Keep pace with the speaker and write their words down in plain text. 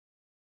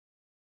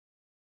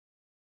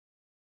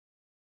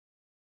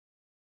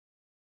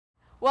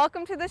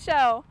Welcome to the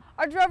show.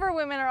 Our Drover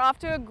women are off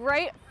to a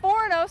great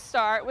 4-0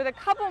 start with a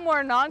couple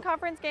more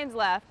non-conference games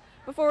left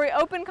before we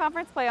open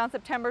conference play on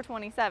September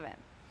 27th.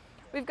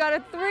 We've got a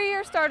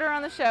 3-year starter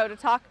on the show to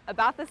talk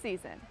about the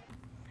season.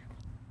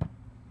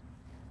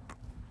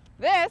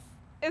 This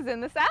is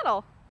In the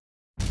Saddle.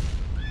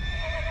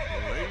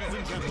 Ladies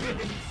and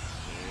gentlemen,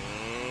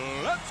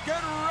 let's get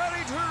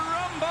ready to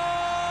rumble!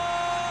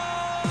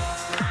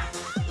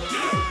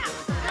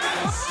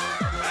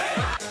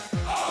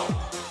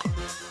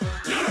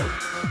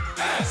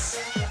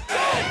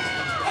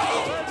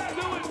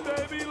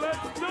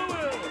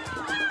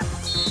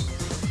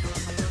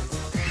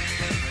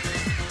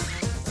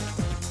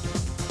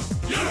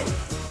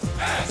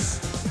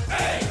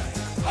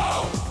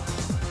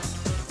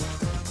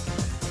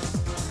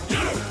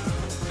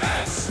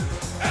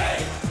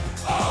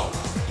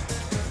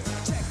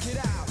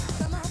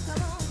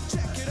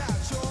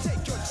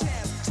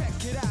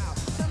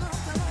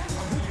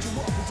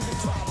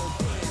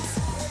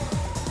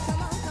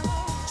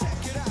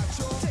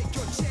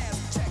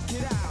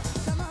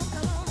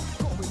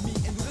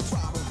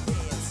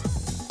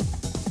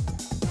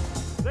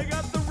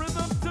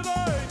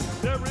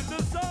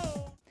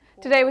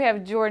 Today we have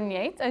Jordyn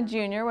Yates, a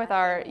junior with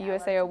our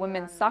USAO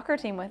women's soccer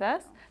team with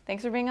us.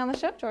 Thanks for being on the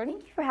show, Jordyn.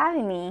 Thank you for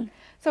having me.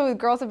 So the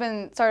girls have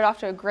been started off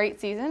to a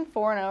great season,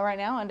 4-0 right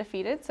now,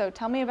 undefeated. So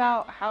tell me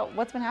about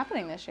what's been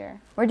happening this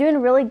year. We're doing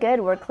really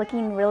good. We're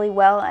clicking really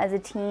well as a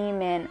team,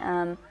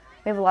 and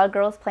we have a lot of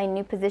girls playing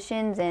new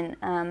positions,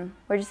 and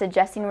we're just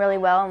adjusting really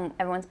well, and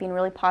everyone's being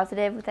really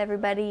positive with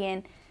everybody,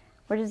 and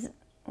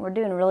we're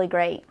doing really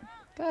great.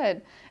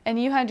 Good.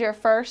 And you had your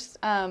first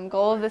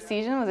goal of the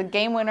season, was a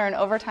game winner in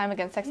overtime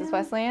against Texas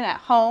Wesleyan at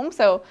home.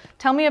 So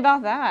tell me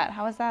about that.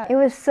 How was that? It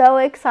was so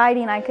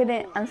exciting.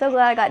 I'm so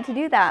glad I got to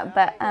do that.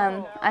 But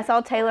I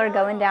saw Taylor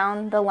going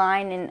down the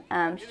line,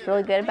 and she's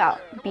really good about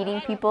beating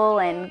people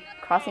and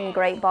crossing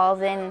great balls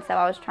in. And so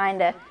I was trying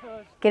to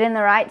get in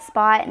the right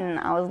spot, and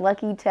I was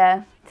lucky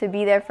to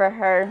be there for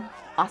her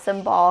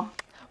awesome ball.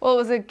 Well, it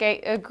was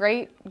a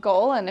great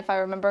goal, and if I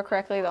remember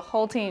correctly, the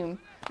whole team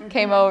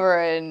came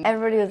over, and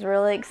everybody was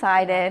really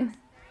excited.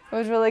 It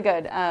was really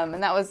good,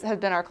 and that has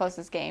been our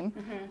closest game,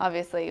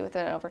 obviously, with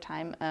an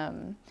overtime.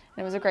 And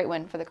it was a great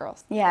win for the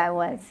girls. Yeah, it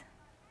was.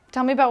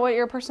 Tell me about what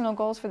your personal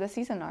goals for the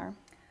season are.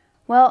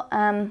 Well,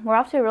 we're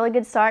off to a really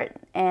good start,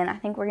 and I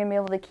think we're going to be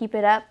able to keep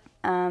it up.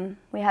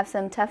 We have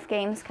some tough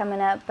games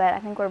coming up, but I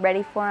think we're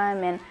ready for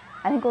them, and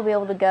I think we'll be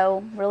able to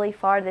go really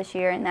far this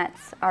year, and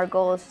that's our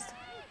goal, is to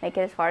make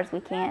it as far as we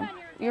can.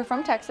 You're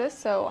from Texas,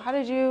 so how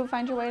did you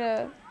find your way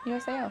to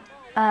USAO?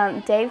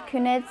 Dave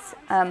Kunitz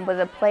was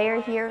a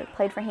player here,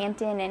 played for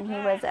Hampton, and he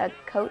was a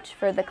coach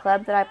for the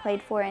club that I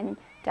played for in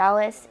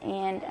Dallas,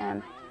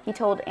 and he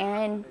told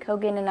Aaron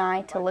Kogan and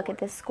I to look at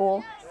this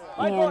school,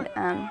 and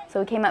so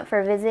we came up for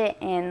a visit,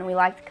 and we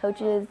liked the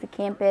coaches, the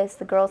campus,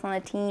 the girls on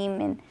the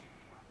team, and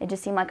it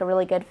just seemed like a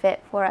really good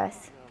fit for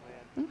us.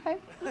 Okay.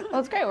 Well,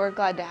 it's great. We're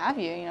glad to have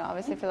you. You know,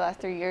 obviously for the last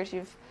 3 years,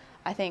 you've,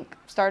 I think,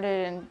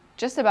 started in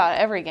just about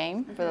every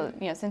game for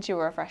since you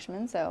were a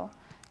freshman, so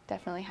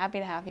definitely happy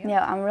to have you.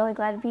 Yeah, I'm really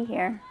glad to be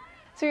here.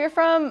 So you're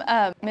from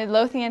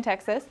Midlothian,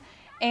 Texas,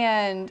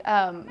 and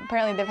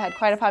apparently they've had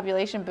quite a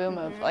population boom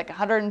of like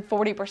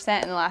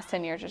 140% in the last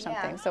 10 years or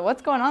something. Yeah. So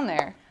what's going on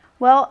there?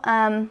 Well,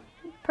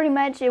 pretty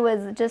much it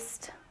was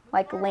just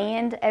like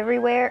land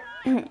everywhere,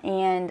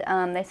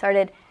 and they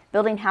started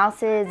building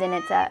houses, and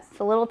it's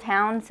a little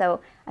town,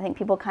 so I think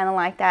people kind of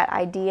like that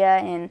idea,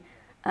 and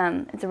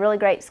it's a really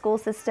great school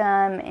system,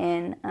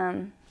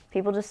 and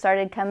people just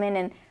started coming,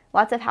 and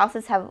lots of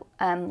houses have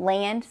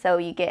land, so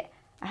you get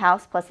a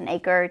house plus an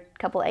acre, a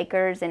couple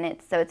acres, and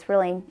it's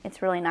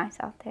really nice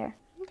out there.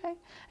 Okay.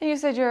 And you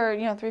said you're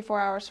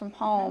 3-4 hours from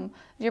home.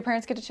 Do your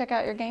parents get to check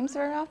out your games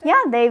very often?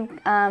 Yeah,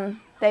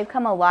 they've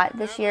come a lot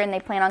this year, and they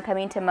plan on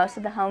coming to most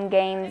of the home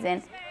games,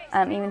 and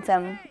even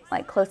some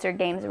like closer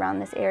games around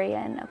this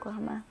area in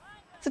Oklahoma.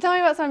 So tell me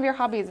about some of your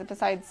hobbies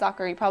besides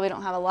soccer. You probably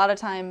don't have a lot of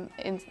time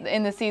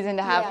in the season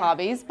to have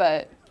hobbies,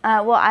 but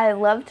well, I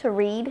love to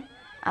read.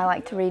 I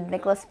like to read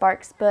Nicholas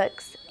Sparks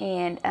books,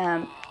 and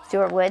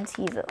Stuart Woods,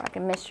 he's like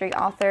a mystery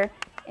author,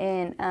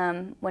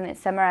 and when it's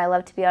summer I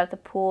love to be out at the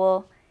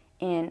pool,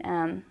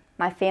 and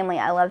my family,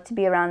 I love to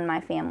be around my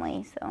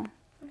family. So.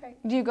 Okay.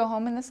 Do you go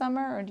home in the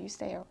summer, or do you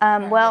stay?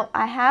 Well,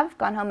 I have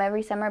gone home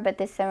every summer, but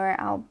this summer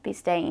I'll be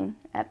staying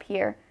up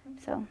here.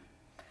 So.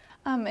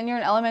 And you're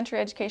an elementary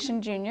education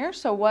junior,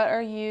 so what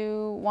are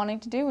you wanting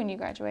to do when you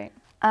graduate?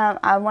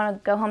 I want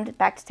to go home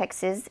back to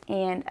Texas,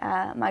 and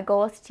my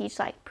goal is to teach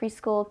like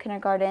preschool,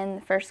 kindergarten,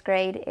 the first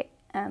grade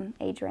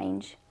age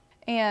range.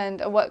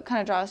 And what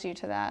kind of draws you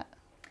to that?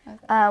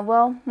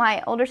 Well,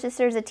 my older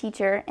sister is a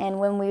teacher, and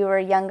when we were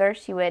younger,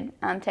 she would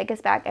take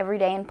us back every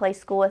day and play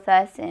school with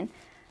us, and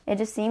it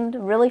just seemed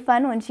really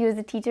fun when she was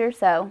a teacher,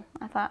 so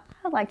I thought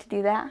I'd like to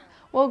do that.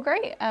 Well,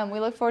 great.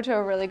 We look forward to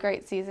a really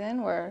great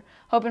season. We're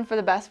hoping for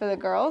the best for the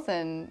girls,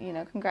 and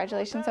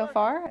congratulations so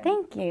far.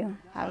 Thank you.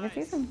 Have a good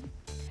season.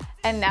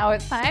 And now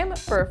it's time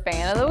for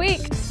Fan of the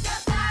Week.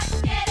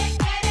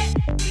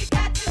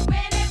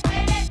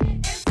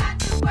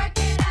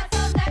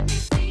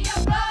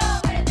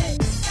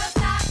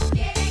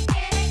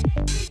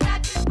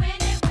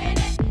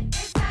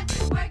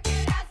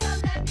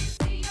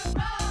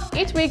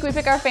 Each week we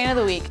pick our fan of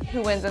the week,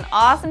 who wins an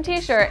awesome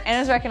t-shirt and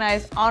is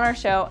recognized on our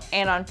show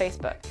and on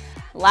Facebook.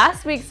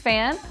 Last week's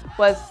fan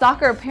was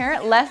soccer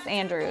parent Les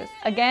Andrews.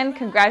 Again,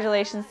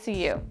 congratulations to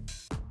you.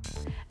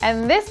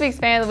 And this week's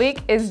fan of the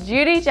week is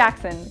Judy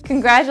Jackson.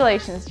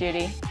 Congratulations,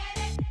 Judy.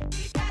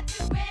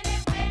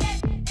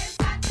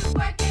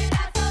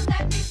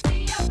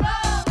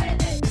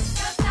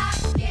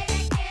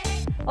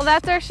 Well,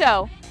 that's our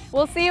show.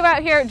 We'll see you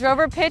out here at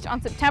Drover Pitch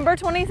on September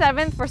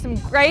 27th for some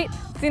great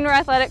Senior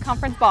Athletic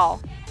Conference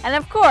ball. And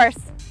of course,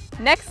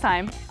 next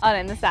time on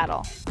In the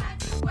Saddle.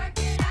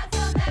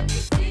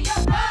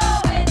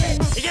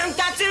 You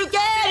got to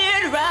get